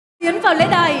tiến vào lễ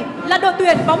đài là đội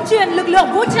tuyển bóng chuyền lực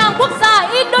lượng vũ trang quốc gia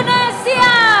Indonesia.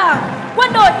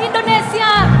 Quân đội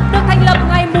Indonesia được thành lập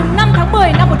ngày 5 tháng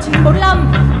 10 năm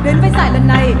 1945. Đến với giải lần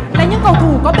này là những cầu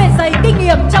thủ có bề dày kinh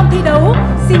nghiệm trong thi đấu.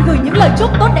 Xin gửi những lời chúc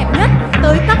tốt đẹp nhất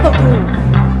tới các cầu thủ.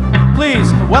 Please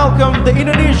welcome the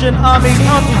Indonesian Army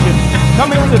contingent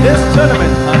coming to this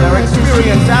tournament are their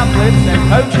experienced athletes and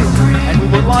coaches, and we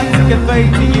would like to convey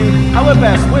to you our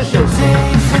best wishes.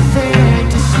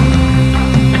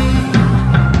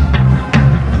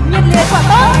 Nhiệt liệt quả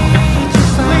tốt.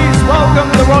 Please welcome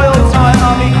the Royal Thai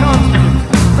Army contingent.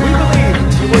 We believe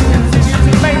you will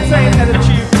continue to maintain and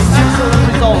achieve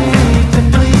excellent results.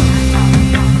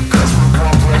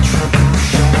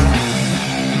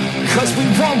 Cause we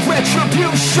want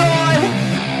retribution.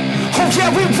 Oh yeah,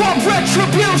 we want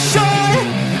retribution.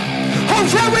 Oh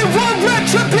yeah, we want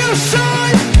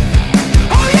retribution.